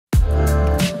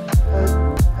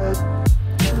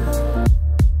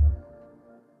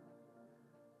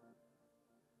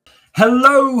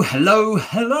Hello, hello,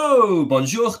 hello.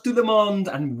 Bonjour tout le monde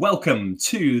and welcome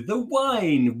to the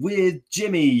Wine with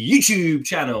Jimmy YouTube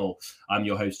channel. I'm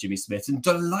your host, Jimmy Smith, and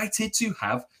delighted to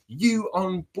have you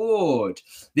on board.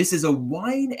 This is a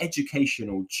wine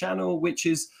educational channel which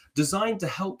is designed to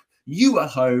help you at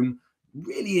home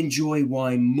really enjoy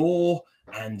wine more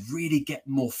and really get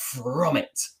more from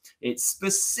it. It's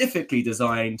specifically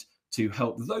designed to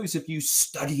help those of you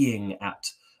studying at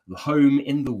home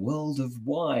in the world of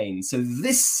wine. So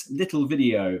this little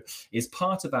video is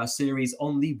part of our series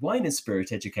on the Wine and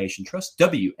Spirit Education Trust,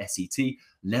 WSET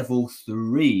Level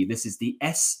 3. This is the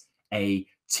SAT,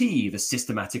 the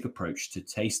Systematic Approach to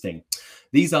Tasting.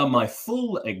 These are my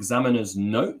full examiner's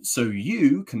notes, so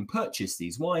you can purchase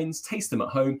these wines, taste them at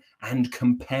home, and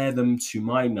compare them to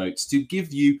my notes to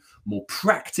give you more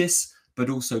practice, but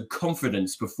also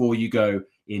confidence before you go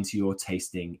into your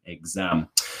tasting exam.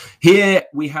 Here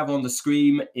we have on the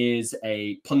screen is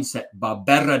a Punset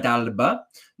Barbera d'Alba.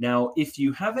 Now, if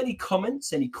you have any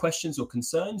comments, any questions or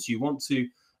concerns, you want to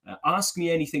ask me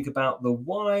anything about the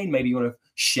wine, maybe you want to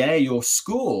share your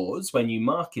scores when you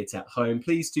mark it at home,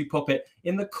 please do pop it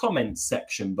in the comments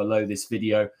section below this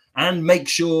video, and make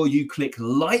sure you click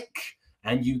like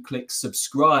and you click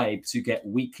subscribe to get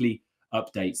weekly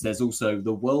updates. There's also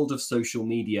the world of social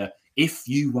media if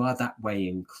you are that way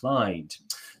inclined.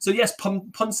 So yes,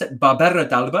 Punset Barbera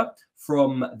d'Alba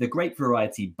from the grape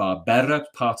variety Barbera,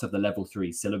 part of the Level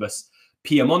 3 syllabus.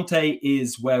 Piemonte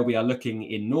is where we are looking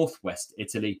in northwest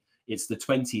Italy. It's the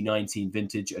 2019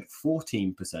 vintage at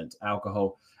 14%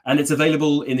 alcohol, and it's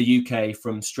available in the UK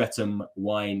from Streatham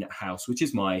Wine House, which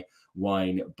is my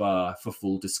wine bar, for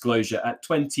full disclosure, at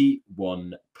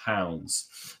 £21.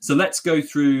 So let's go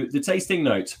through the tasting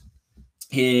note.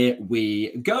 Here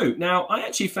we go. Now, I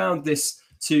actually found this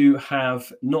to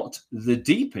have not the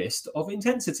deepest of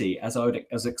intensity as I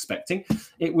was expecting.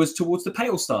 It was towards the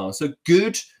pale style, so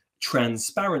good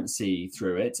transparency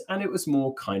through it, and it was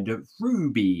more kind of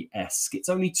ruby-esque. It's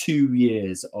only 2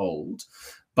 years old.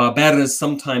 Barberas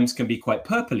sometimes can be quite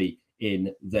purpley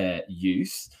in their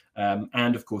youth,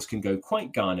 and of course can go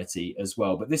quite garnety as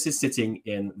well, but this is sitting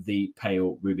in the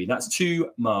pale ruby. That's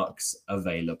 2 marks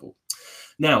available.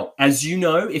 Now, as you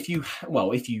know, if you've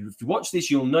watched this,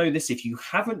 you'll know this. If you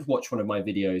haven't watched one of my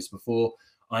videos before,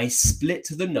 I split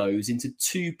the nose into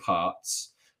 2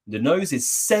 parts. The nose is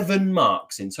 7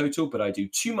 marks in total, but I do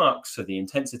 2 marks for the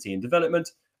intensity and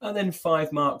development, and then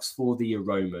 5 marks for the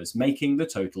aromas, making the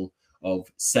total of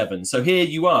 7. So here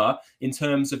you are in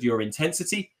terms of your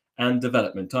intensity and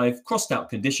development. I've crossed out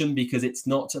condition because it's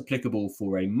not applicable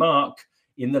for a mark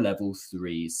in the Level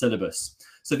 3 syllabus.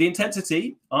 So the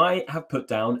intensity, I have put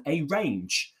down a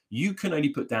range. You can only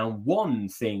put down 1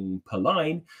 thing per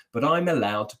line, but I'm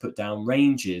allowed to put down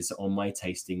ranges on my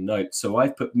tasting notes. So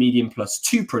I've put medium plus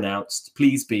 2 pronounced.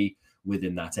 Please be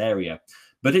within that area.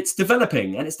 But it's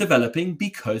developing, and it's developing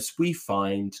because we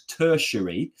find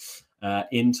tertiary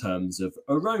in terms of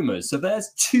aromas. So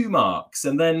there's 2 marks.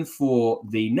 And then for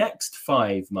the next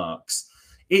 5 marks,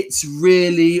 it's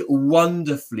really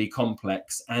wonderfully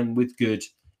complex and with good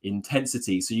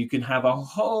intensity. So you can have a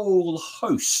whole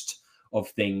host of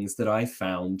things that I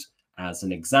found as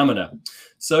an examiner.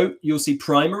 So you'll see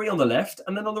primary on the left,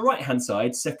 and then on the right hand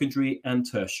side, secondary and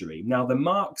tertiary. Now the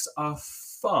marks are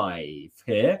 5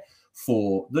 here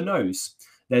for the nose.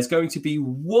 There's going to be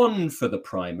 1 for the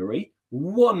primary,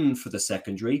 1 for the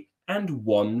secondary, and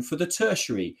 1 for the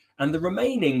tertiary. And the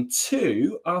remaining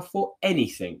 2 are for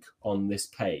anything on this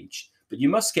page. But you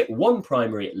must get 1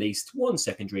 primary at least, 1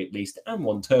 secondary at least, and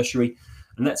 1 tertiary.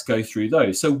 And let's go through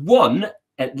those. So 1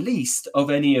 at least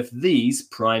of any of these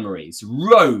primaries.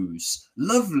 Rose,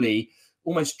 lovely,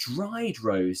 almost dried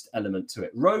rose element to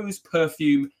it. Rose,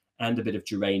 perfume, and a bit of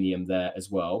geranium there as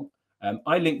well.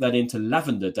 I linked that into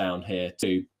lavender down here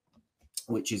too,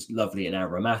 which is lovely and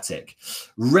aromatic.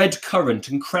 Red currant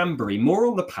and cranberry, more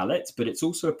on the palate, but it's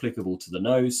also applicable to the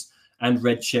nose. And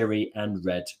red cherry and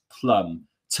red plum.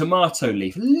 Tomato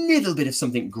leaf, a little bit of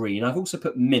something green. I've also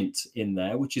put mint in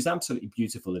there, which is absolutely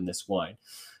beautiful in this wine.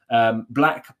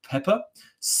 Black pepper,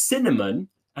 cinnamon,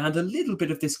 and a little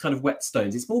bit of this kind of wet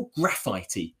stones. It's more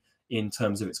graphite-y in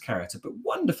terms of its character, but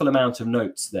wonderful amount of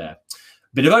notes there.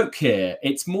 Bit of oak here.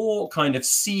 It's more kind of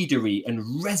cedary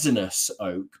and resinous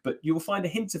oak, but you'll find a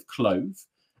hint of clove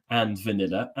and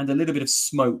vanilla and a little bit of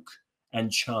smoke and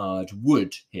charred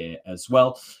wood here as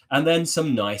well. And then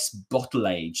some nice bottle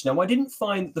age. Now, I didn't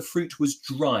find that the fruit was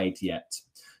dried yet,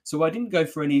 so I didn't go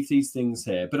for any of these things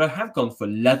here, but I have gone for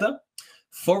leather,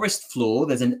 forest floor.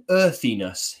 There's an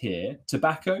earthiness here,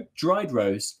 tobacco, dried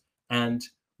rose, and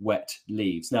wet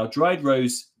leaves. Now, dried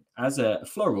rose as a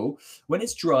floral, when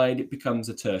it's dried, it becomes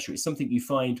a tertiary. It's something you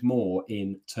find more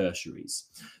in tertiaries.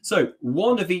 So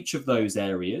 1 of each of those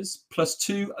areas plus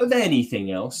 2 of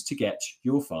anything else to get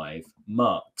your 5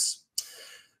 marks.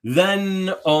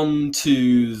 Then on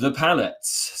to the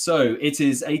palates. So it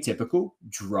is a typical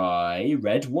dry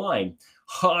red wine.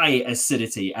 High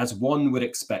acidity, as one would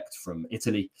expect from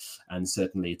Italy, and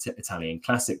certainly Italian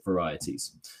classic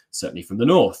varieties, certainly from the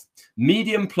north.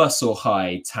 Medium plus or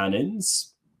high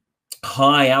tannins,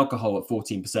 high alcohol at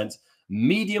 14%,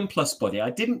 medium plus body. I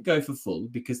didn't go for full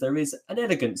because there is an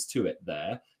elegance to it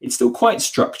there. It's still quite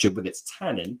structured with its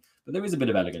tannin, but there is a bit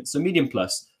of elegance. So medium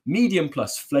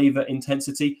plus flavor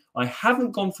intensity. I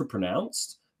haven't gone for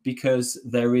pronounced because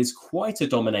there is quite a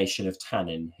domination of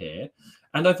tannin here.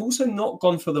 And I've also not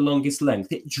gone for the longest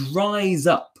length. It dries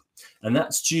up, and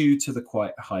that's due to the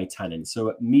quite high tannin. So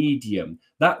at medium,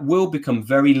 that will become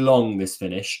very long, this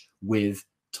finish, with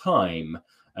time.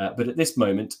 But at this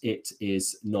moment, it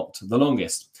is not the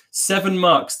longest. 7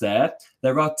 marks there.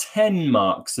 There are 10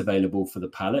 marks available for the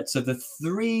palate. So the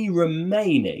 3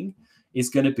 remaining is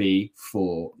going to be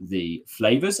for the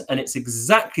flavors. And it's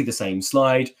exactly the same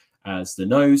slide as the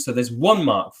nose. So there's 1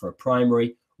 mark for a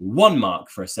primary, 1 mark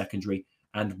for a secondary,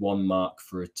 and 1 mark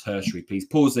for a tertiary. Please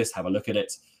pause this, have a look at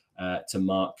it to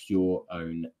mark your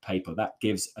own paper. That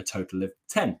gives a total of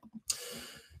 10.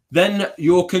 Then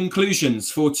your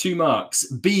conclusions for 2 marks.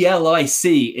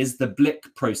 BLIC is the Blick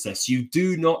process. You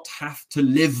do not have to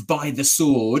live by the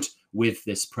sword with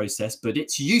this process, but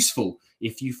it's useful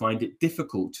if you find it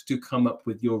difficult to come up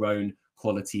with your own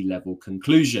quality level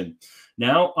conclusion.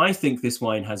 Now, I think this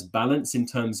wine has balance in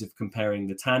terms of comparing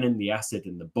the tannin, the acid,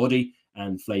 and the body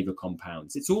and flavor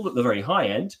compounds. It's all at the very high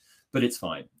end, but it's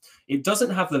fine. It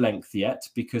doesn't have the length yet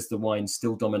because the wine's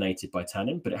still dominated by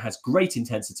tannin, but it has great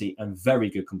intensity and very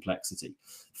good complexity.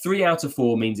 3 out of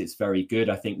 4 means it's very good.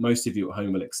 I think most of you at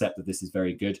home will accept that this is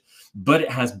very good, but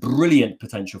it has brilliant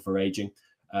potential for aging.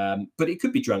 But it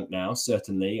could be drunk now,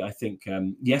 certainly. I think,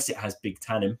 yes, it has big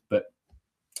tannin, but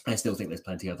I still think there's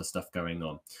plenty of other stuff going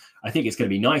on. I think it's going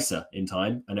to be nicer in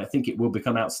time, and I think it will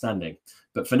become outstanding.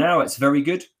 But for now, it's very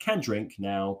good. Can drink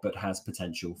now, but has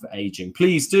potential for aging.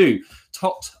 Please do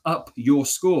tot up your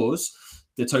scores.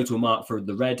 The total mark for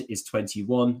the red is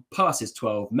 21, pass is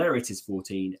 12, merit is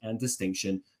 14, and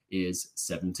distinction is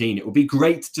 17. It will be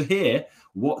great to hear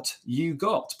what you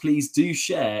got. Please do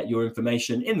share your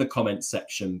information in the comments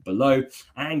section below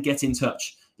and get in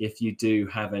touch if you do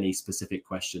have any specific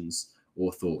questions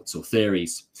or thoughts or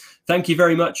theories. Thank you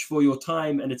very much for your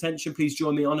time and attention. Please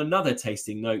join me on another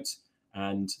tasting note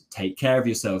and take care of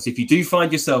yourselves. If you do find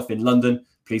yourself in London,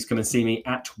 please come and see me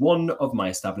at one of my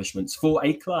establishments for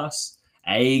a class,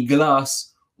 a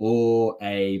glass, or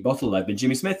a bottle. I've been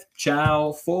Jimmy Smith.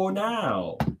 Ciao for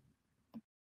now.